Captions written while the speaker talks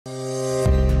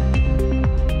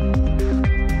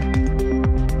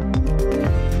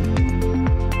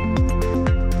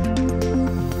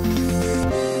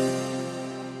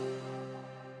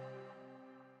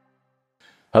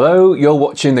Hello, you're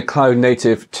watching the Cloud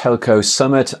Native Telco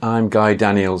Summit. I'm Guy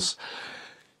Daniels.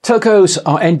 Telcos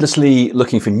are endlessly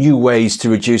looking for new ways to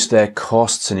reduce their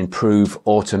costs and improve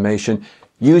automation.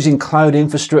 Using cloud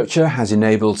infrastructure has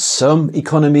enabled some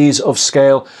economies of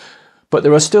scale, but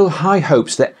there are still high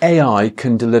hopes that AI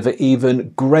can deliver even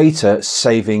greater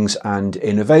savings and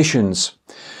innovations.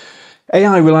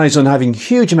 AI relies on having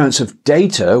huge amounts of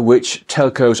data, which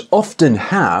telcos often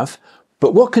have.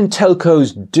 But what can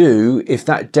telcos do if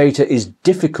that data is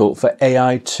difficult for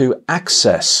AI to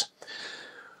access?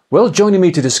 Well, joining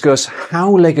me to discuss how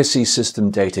legacy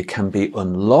system data can be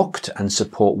unlocked and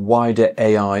support wider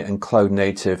AI and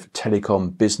cloud-native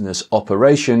telecom business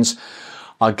operations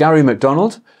are Gary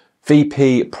McDonald,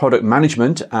 VP Product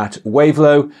Management at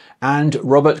Wavelo, and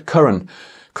Robert Curran,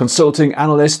 Consulting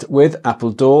Analyst with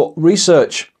Appledore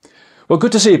Research. Well,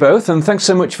 good to see you both, and thanks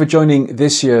so much for joining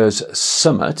this year's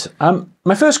summit.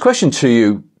 My first question to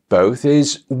you both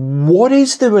is, what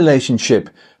is the relationship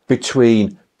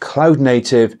between cloud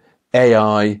native,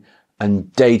 AI,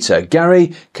 and data?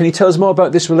 Gary, can you tell us more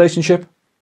about this relationship?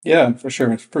 Yeah, for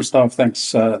sure. First off,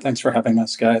 thanks for having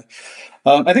us, Guy.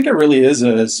 I think it really is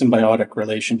a symbiotic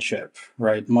relationship,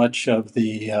 right? Much of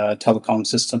the telecom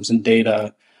systems and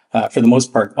data, for the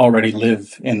most part, already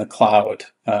live in the cloud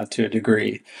to a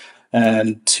degree.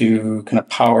 And to kind of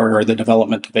power the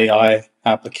development of AI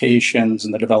applications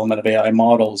and the development of AI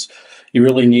models, you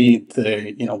really need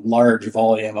the large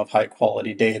volume of high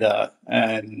quality data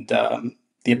and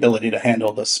the ability to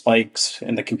handle the spikes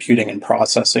in the computing and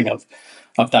processing of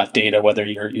that data, whether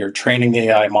you're training the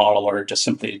AI model or just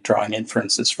simply drawing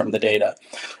inferences from the data.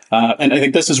 And I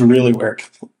think this is really where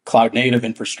cloud native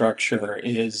infrastructure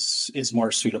is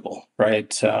more suitable,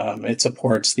 right? It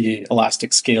supports the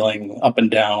elastic scaling up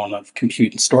and down of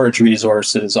compute and storage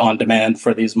resources on demand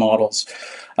for these models.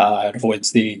 It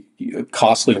avoids the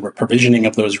costly over-provisioning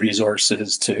of those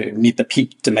resources to meet the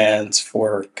peak demands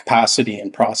for capacity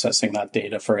and processing that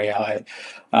data for AI.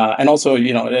 And also,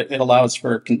 it allows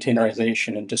for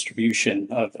containerization and distribution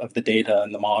of the data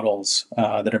and the models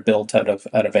that are built out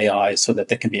of AI so that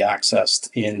they can be accessed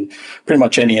in pretty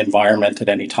much any environment at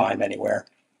any time, anywhere.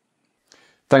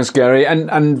 Thanks, Gary.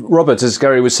 And Robert, as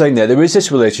Gary was saying there is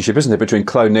this relationship, isn't there, between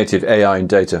cloud native, AI, and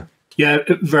data? Yeah,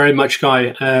 very much,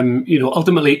 Guy.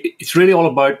 Ultimately, it's really all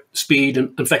about speed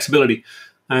and flexibility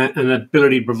and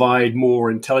ability to provide more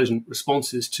intelligent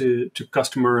responses to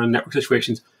customer and network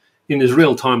situations in as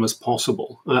real time as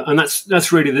possible. And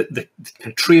that's really the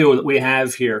kind of trio that we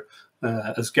have here,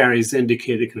 as Gary's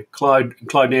indicated, kind of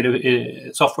cloud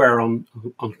native software on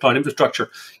cloud infrastructure.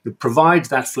 It provides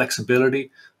that flexibility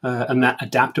and that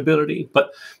adaptability.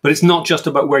 But it's not just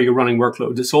about where you're running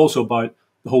workloads. It's also about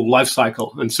the whole life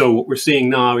cycle. And so what we're seeing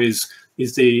now is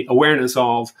the awareness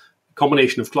of a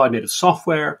combination of cloud native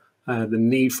software, the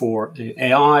need for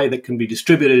AI that can be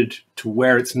distributed to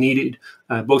where it's needed,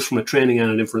 both from a training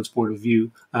and an inference point of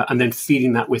view, and then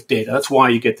feeding that with data. That's why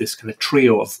you get this kind of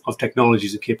trio of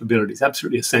technologies and capabilities,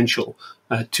 absolutely essential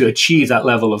to achieve that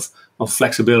level of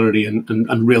flexibility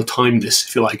and real-timeness,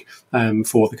 if you like,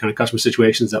 for the kind of customer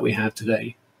situations that we have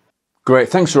today. Great,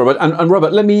 thanks, Robert. And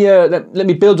Robert, let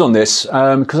me build on this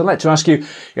because I'd like to ask you,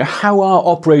 how are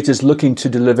operators looking to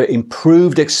deliver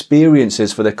improved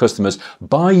experiences for their customers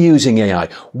by using AI?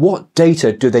 What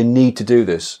data do they need to do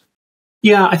this?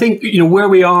 Yeah, I think where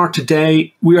we are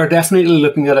today, we are definitely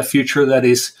looking at a future that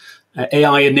is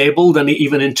AI enabled and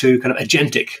even into kind of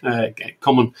agentic,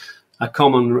 a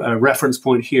common reference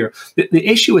point here. The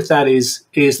issue with that is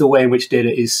the way in which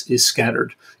data is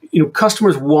scattered.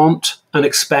 Customers want and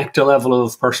expect a level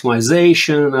of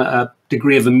personalization, a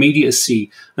degree of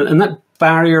immediacy, and that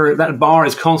bar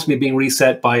is constantly being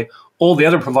reset by all the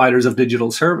other providers of digital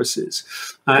services.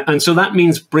 And so that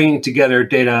means bringing together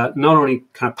data, not only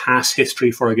kind of past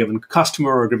history for a given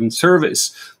customer or a given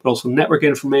service, but also network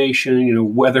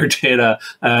information, weather data,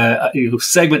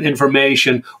 segment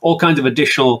information, all kinds of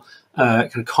additional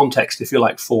kind of context, if you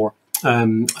like, for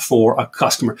a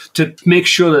customer, to make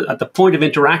sure that at the point of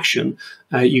interaction,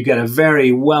 you get a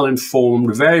very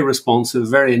well-informed, very responsive,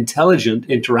 very intelligent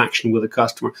interaction with a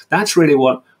customer. That's really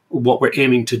what we're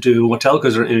aiming to do, what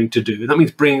telcos are aiming to do. That means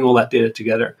bringing all that data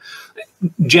together.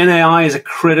 Gen AI is a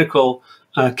critical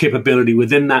capability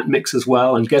within that mix as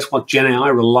well. And guess what? Gen AI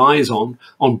relies on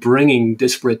bringing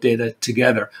disparate data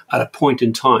together at a point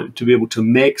in time to be able to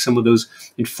make some of those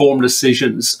informed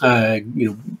decisions,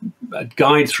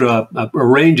 guide through a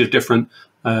range of different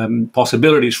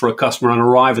possibilities for a customer and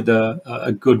arrive at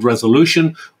a good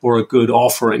resolution or a good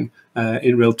offering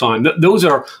in real time. Those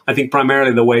are, I think,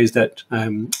 primarily the ways that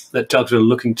that telcos are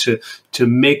looking to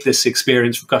make this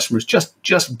experience for customers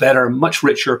just better, much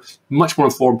richer, much more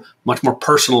informed, much more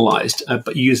personalized,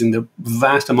 but using the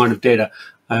vast amount of data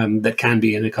that can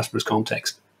be in a customer's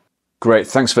context. Great,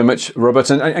 thanks very much, Robert.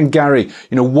 And Gary,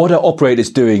 what are operators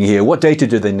doing here? What data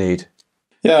do they need?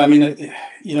 Yeah, I mean,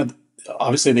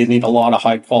 obviously they need a lot of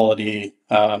high quality,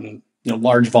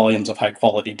 large volumes of high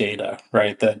quality data,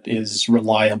 right? That is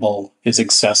reliable, is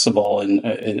accessible, and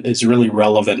is really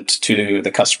relevant to the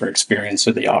customer experience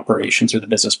or the operations or the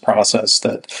business process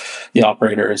that the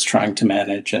operator is trying to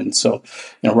manage. And so,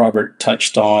 Robert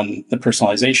touched on the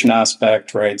personalization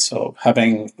aspect, right? So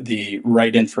having the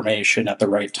right information at the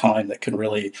right time that can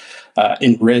really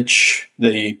enrich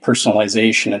the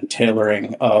personalization and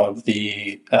tailoring of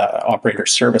the operator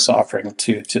service offering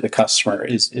to the customer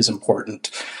is important.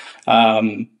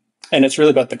 And it's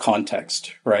really about the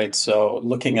context, right? So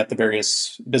looking at the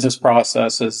various business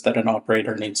processes that an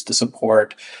operator needs to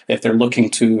support, if they're looking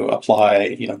to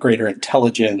apply, greater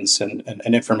intelligence and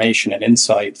information and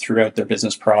insight throughout their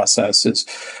business processes,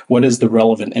 what is the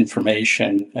relevant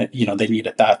information, they need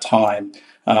at that time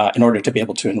in order to be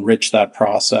able to enrich that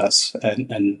process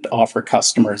and offer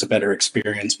customers a better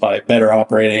experience by better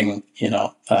operating,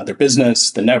 their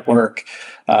business, the network,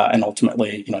 and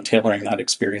ultimately, tailoring that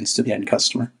experience to the end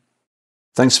customer.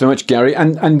 Thanks very much, Gary.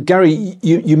 And Gary,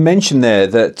 you mentioned there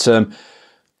that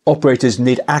operators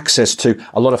need access to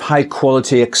a lot of high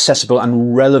quality, accessible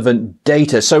and relevant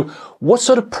data. So what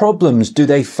sort of problems do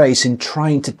they face in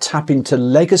trying to tap into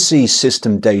legacy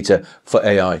system data for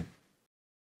AI?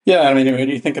 Yeah, I mean, when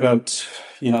you think about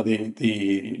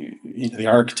the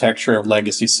architecture of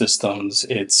legacy systems,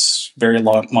 it's very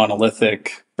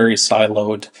monolithic, very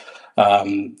siloed.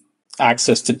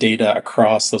 Access to data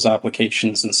across those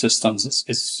applications and systems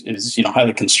is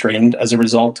highly constrained as a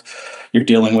result. You're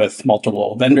dealing with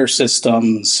multiple vendor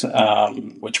systems,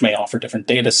 which may offer different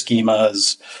data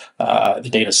schemas. The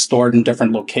data is stored in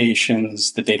different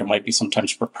locations. The data might be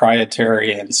sometimes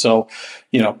proprietary. And so,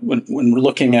 when we're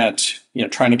looking at,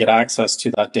 trying to get access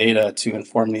to that data to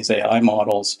inform these AI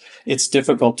models, it's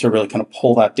difficult to really kind of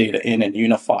pull that data in and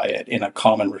unify it in a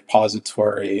common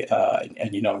repository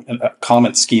and a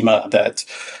common schema that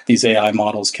these AI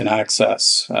models can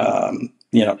access,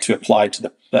 to apply to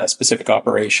the specific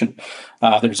operation.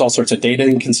 There's all sorts of data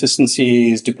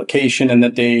inconsistencies, duplication in the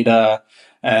data,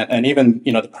 and even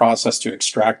the process to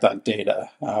extract that data,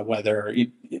 whether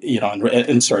really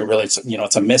it's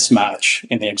a mismatch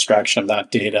in the extraction of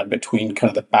that data between kind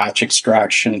of the batch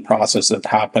extraction process that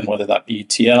happened, whether that be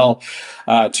ETL,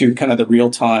 to kind of the real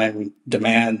time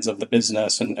demands of the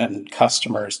business and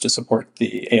customers to support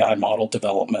the AI model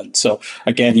development. So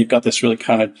again, you've got this really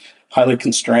kind of highly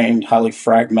constrained, highly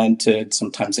fragmented,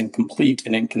 sometimes incomplete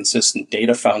and inconsistent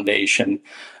data foundation.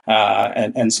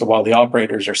 And so while the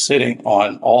operators are sitting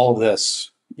on all this,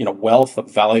 wealth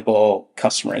of valuable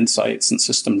customer insights and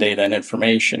system data and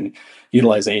information,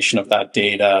 utilization of that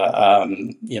data,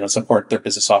 support their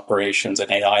business operations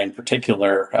and AI in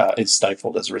particular is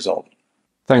stifled as a result.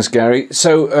 Thanks, Gary.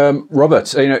 So,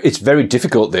 Robert, it's very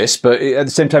difficult this, but at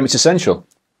the same time, it's essential.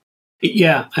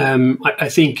 Yeah, I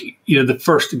think the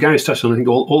first Gary's touched on, I think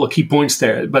all the key points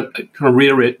there, but I kind of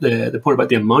reiterate the point about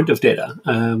the amount of data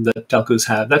that telcos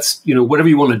have. That's whatever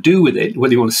you want to do with it,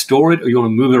 whether you want to store it or you want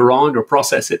to move it around or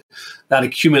process it. That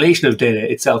accumulation of data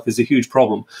itself is a huge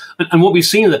problem. And what we've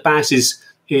seen in the past is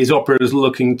operators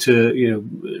looking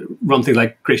to run things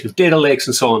like creation of data lakes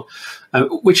and so on,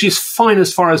 which is fine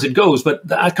as far as it goes, but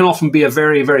that can often be a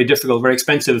very, very difficult, very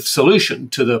expensive solution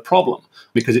to the problem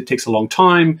because it takes a long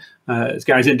time. As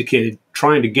Gary's indicated,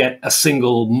 trying to get a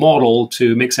single model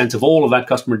to make sense of all of that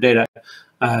customer data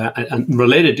and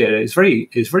related data is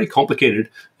very complicated,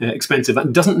 expensive,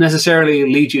 and doesn't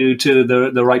necessarily lead you to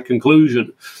the right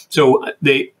conclusion. So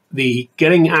the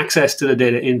getting access to the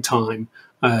data in time,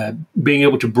 being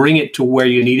able to bring it to where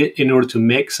you need it in order to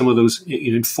make some of those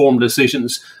informed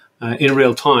decisions in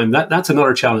real time, that's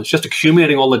another challenge. Just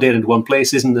accumulating all the data into one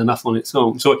place isn't enough on its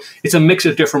own. So it's a mix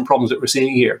of different problems that we're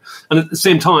seeing here. And at the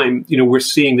same time, we're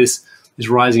seeing this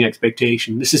rising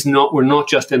expectation. We're not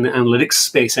just in the analytics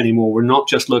space anymore. We're not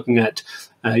just looking at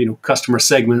customer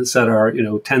segments that are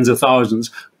tens of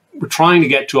thousands. We're trying to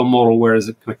get to a model where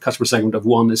it's a customer segment of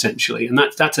one essentially, and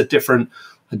that's a different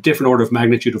order of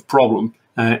magnitude of problem.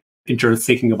 In terms of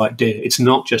thinking about data, it's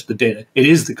not just the data; it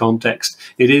is the context,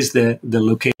 it is the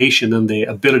location and the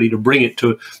ability to bring it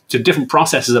to different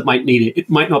processes that might need it. It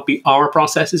might not be our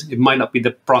processes; it might not be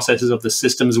the processes of the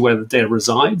systems where the data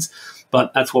resides,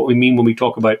 but that's what we mean when we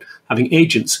talk about having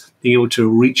agents being able to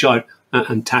reach out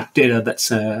and tap data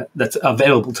that's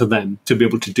available to them to be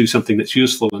able to do something that's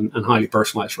useful and highly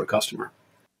personalized for a customer.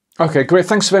 Okay, great.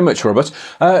 Thanks very much, Robert.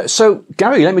 So,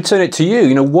 Gary, let me turn it to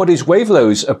you. What is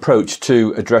Wavelo's approach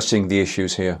to addressing the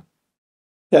issues here?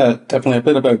 Yeah, definitely. A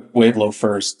bit about Wavelo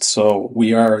first. So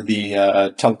we are the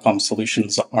telecom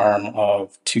solutions arm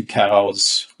of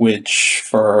Tucows, which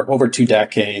for over 2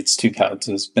 decades, Tucows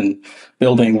has been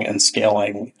building and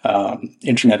scaling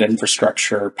internet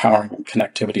infrastructure, powering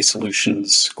connectivity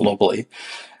solutions globally.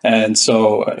 And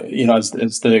so, as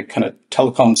the kind of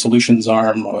telecom solutions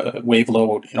arm,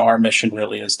 Wavelo, our mission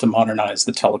really is to modernize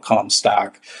the telecom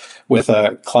stack with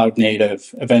a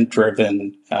cloud-native,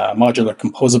 event-driven, modular,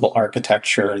 composable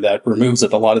architecture that removes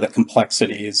a lot of the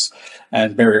complexities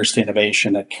and barriers to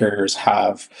innovation that carriers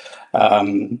have,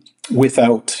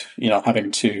 without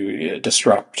having to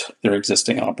disrupt their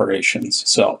existing operations.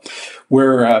 So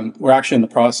we're actually in the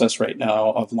process right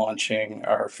now of launching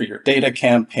our For Your Data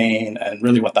campaign, and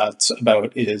really what that's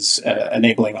about is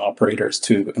enabling operators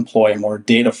to employ a more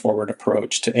data-forward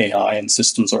approach to AI and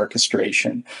systems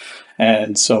orchestration.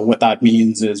 And so what that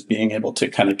means is being able to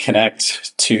kind of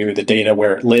connect to the data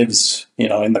where it lives,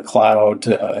 in the cloud,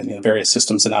 in various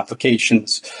systems and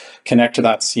applications, connect to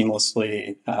that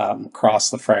seamlessly across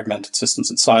the fragmented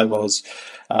systems and silos,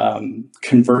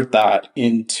 convert that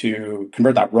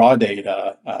raw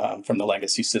data from the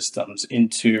legacy systems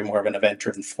into more of an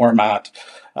event-driven format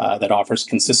that offers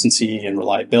consistency and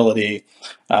reliability,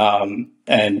 and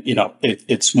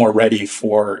it's more ready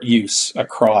for use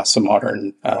across a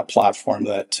modern platform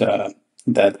that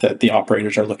the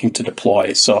operators are looking to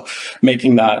deploy. So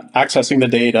making that, accessing the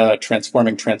data,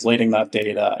 translating that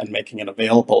data, and making it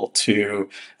available to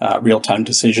real-time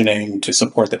decisioning to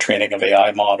support the training of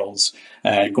AI models,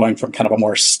 and going from kind of a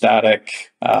more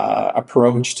static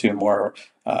approach to more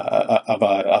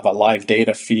of a live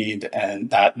data feed, and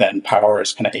that then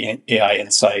powers kind of AI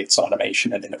insights,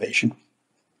 automation, and innovation.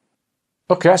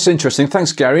 Okay, that's interesting.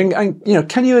 Thanks, Gary. And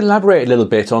can you elaborate a little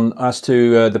bit on as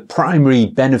to the primary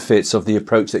benefits of the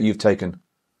approach that you've taken?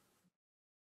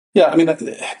 Yeah, I mean,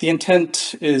 the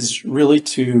intent is really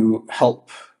to help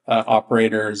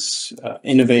operators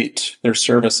innovate their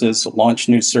services, launch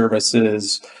new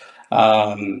services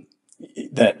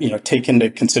that take into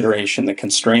consideration the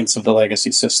constraints of the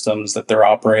legacy systems that they're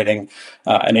operating,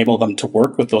 enable them to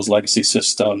work with those legacy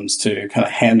systems to kind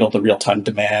of handle the real-time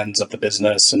demands of the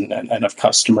business and of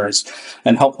customers,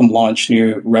 and help them launch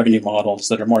new revenue models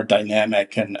that are more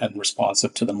dynamic and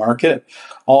responsive to the market,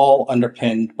 all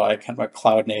underpinned by kind of a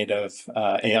cloud-native,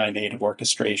 AI-native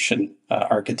orchestration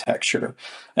architecture.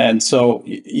 And so,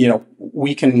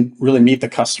 we can really meet the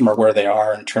customer where they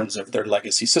are in terms of their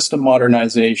legacy system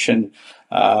modernization.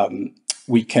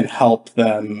 We can help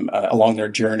them along their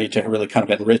journey to really kind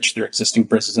of enrich their existing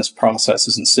business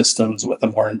processes and systems with a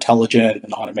more intelligent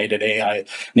and automated AI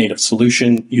native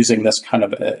solution using this kind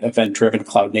of event-driven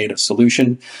cloud native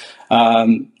solution.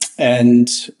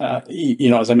 As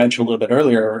I mentioned a little bit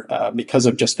earlier, because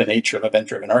of just the nature of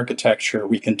event-driven architecture,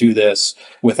 we can do this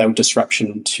without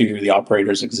disruption to the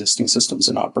operator's existing systems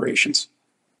and operations.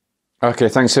 Okay,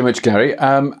 thanks so much, Gary.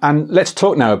 And let's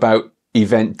talk now about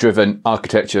event-driven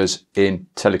architectures in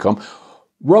telecom.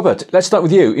 Robert, let's start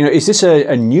with you. Is this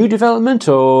a new development,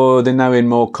 or they're now in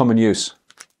more common use?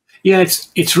 Yeah,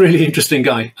 it's really interesting,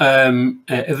 Guy.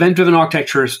 Event-driven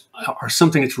architectures are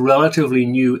something that's relatively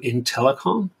new in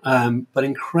telecom, but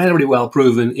incredibly well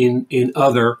proven in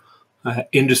other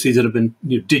industries that have been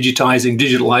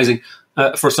digitalizing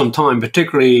for some time,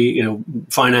 particularly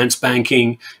finance,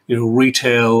 banking,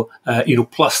 retail,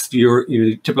 plus your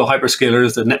typical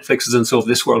hyperscalers, the Netflixes and so of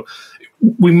this world.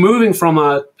 We're moving from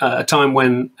a time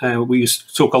when we used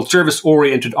so-called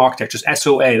service-oriented architectures,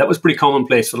 SOA. That was pretty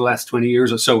commonplace for the last 20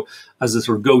 years or so as a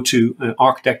sort of go-to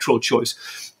architectural choice.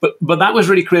 But that was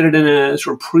really created in a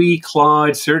sort of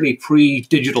pre-cloud, certainly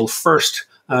pre-digital first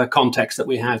context that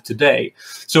we have today.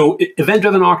 So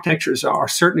event-driven architectures are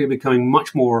certainly becoming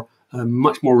much more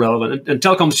relevant. And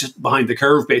telecom is just behind the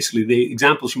curve, basically. The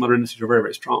examples from other industries are very,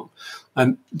 very strong.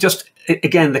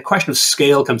 Again, the question of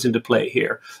scale comes into play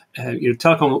here.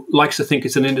 Telecom likes to think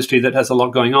it's an industry that has a lot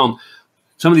going on.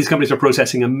 Some of these companies are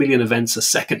processing 1 million events a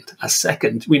second. I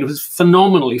mean, it was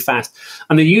phenomenally fast.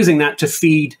 And they're using that to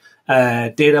feed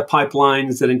data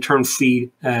pipelines that in turn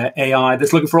feed AI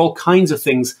that's looking for all kinds of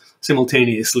things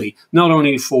simultaneously, not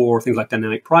only for things like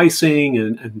dynamic pricing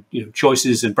and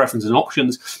choices and preferences and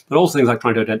options, but also things like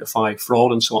trying to identify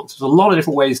fraud and so on. So there's a lot of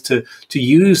different ways to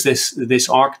use this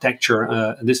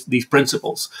architecture, these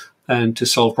principles, and to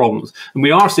solve problems. And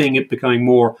we are seeing it becoming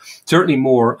more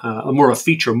a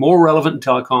feature, more relevant in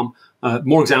telecom.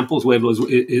 More examples. Wavelo is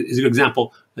a good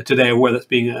example today of where that's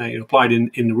being applied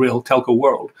in the real telco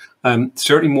world.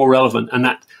 Certainly more relevant, and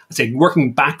that, I'd say,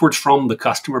 working backwards from the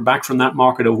customer, back from that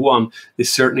market of one,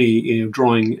 is certainly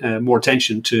drawing more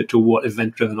attention to what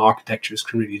event-driven architectures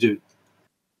can really do.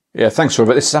 Yeah, thanks,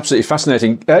 Robert. This is absolutely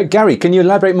fascinating. Gary, can you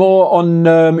elaborate more on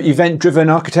event-driven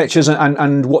architectures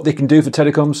and what they can do for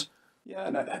telecoms? Yeah,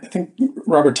 and I think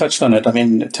Robert touched on it. I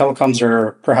mean, telecoms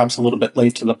are perhaps a little bit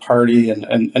late to the party,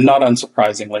 and not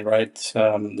unsurprisingly, right?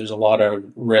 There's a lot of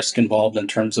risk involved in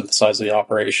terms of the size of the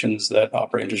operations that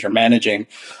operators are managing.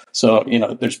 So,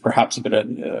 there's perhaps a bit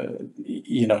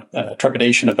of,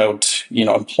 trepidation about,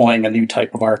 employing a new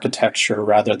type of architecture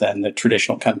rather than the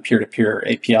traditional kind of peer-to-peer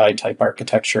API type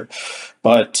architecture.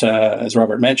 But as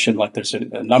Robert mentioned, like there's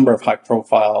a number of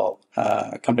high-profile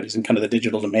companies in kind of the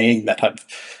digital domain that have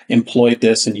employed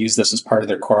this and used this as part of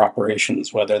their core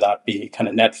operations, whether that be kind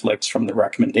of Netflix from the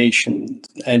recommendation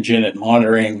engine and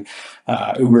monitoring,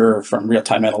 Uber from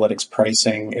real-time analytics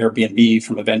pricing, Airbnb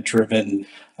from event-driven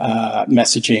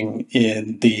messaging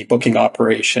in the booking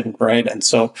operation, right? And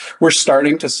so we're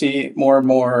starting to see more and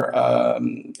more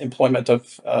employment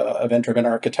of event-driven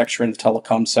architecture in the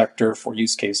telecom sector for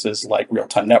use cases like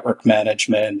real-time network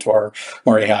management or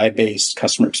more AI-based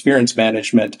customer experience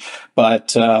management.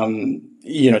 But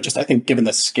just I think given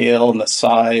the scale and the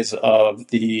size of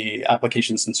the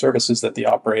applications and services that the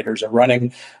operators are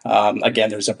running,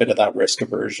 again, there's a bit of that risk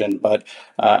aversion, but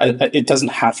it doesn't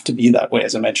have to be that way.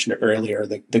 As I mentioned earlier,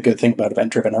 the good thing about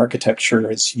event-driven architecture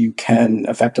is you can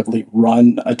effectively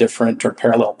run a different or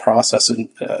parallel processing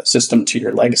system to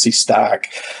your legacy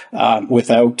stack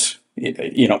without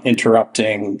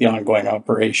interrupting the ongoing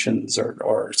operations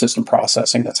or system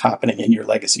processing that's happening in your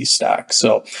legacy stack.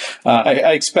 So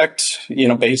I expect,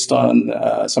 based on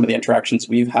some of the interactions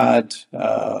we've had,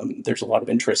 there's a lot of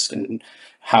interest in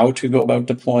how to go about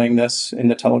deploying this in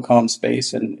the telecom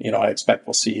space. And, I expect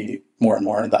we'll see more and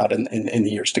more of that in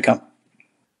the years to come.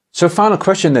 So final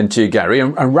question then to you, Gary,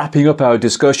 and wrapping up our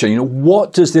discussion,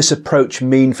 what does this approach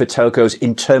mean for telcos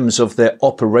in terms of their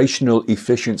operational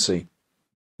efficiency?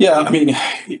 Yeah, I mean,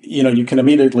 you can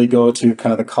immediately go to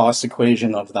kind of the cost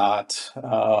equation of that,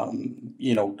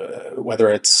 whether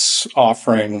it's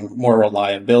offering more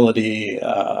reliability,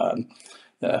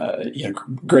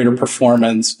 greater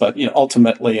performance, but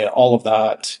ultimately all of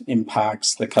that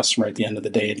impacts the customer at the end of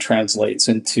the day and translates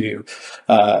into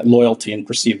loyalty and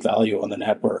perceived value on the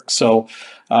network. So,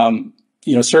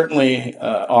 certainly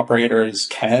operators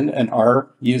can and are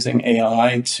using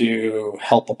AI to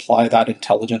help apply that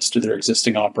intelligence to their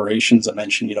existing operations. I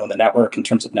mentioned, the network in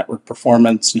terms of network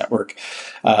performance, network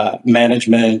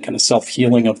management, kind of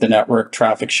self-healing of the network,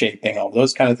 traffic shaping, all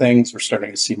those kind of things. We're starting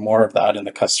to see more of that in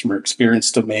the customer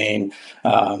experience domain.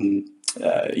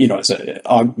 As an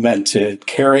augmented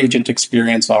care agent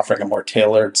experience, offering a more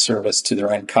tailored service to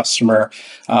their end customer,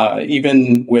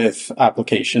 even with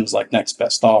applications like Next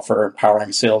Best Offer,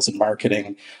 empowering sales and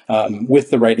marketing with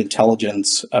the right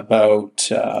intelligence about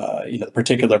the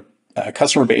particular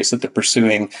customer base that they're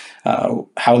pursuing,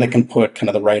 how they can put kind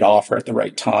of the right offer at the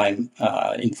right time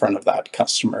in front of that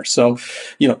customer. So,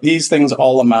 these things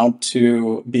all amount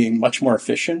to being much more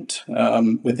efficient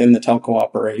within the telco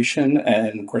operation.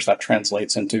 And of course, that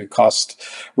translates into cost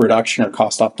reduction or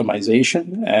cost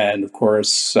optimization. And of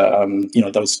course,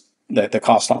 the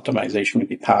cost optimization would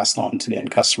be passed on to the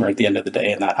end customer at the end of the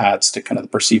day. And that adds to kind of the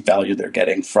perceived value they're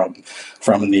getting from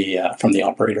the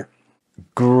operator.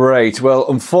 Great. Well,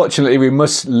 unfortunately, we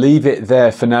must leave it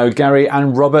there for now. Gary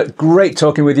and Robert, great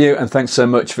talking with you, and thanks so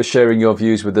much for sharing your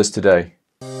views with us today.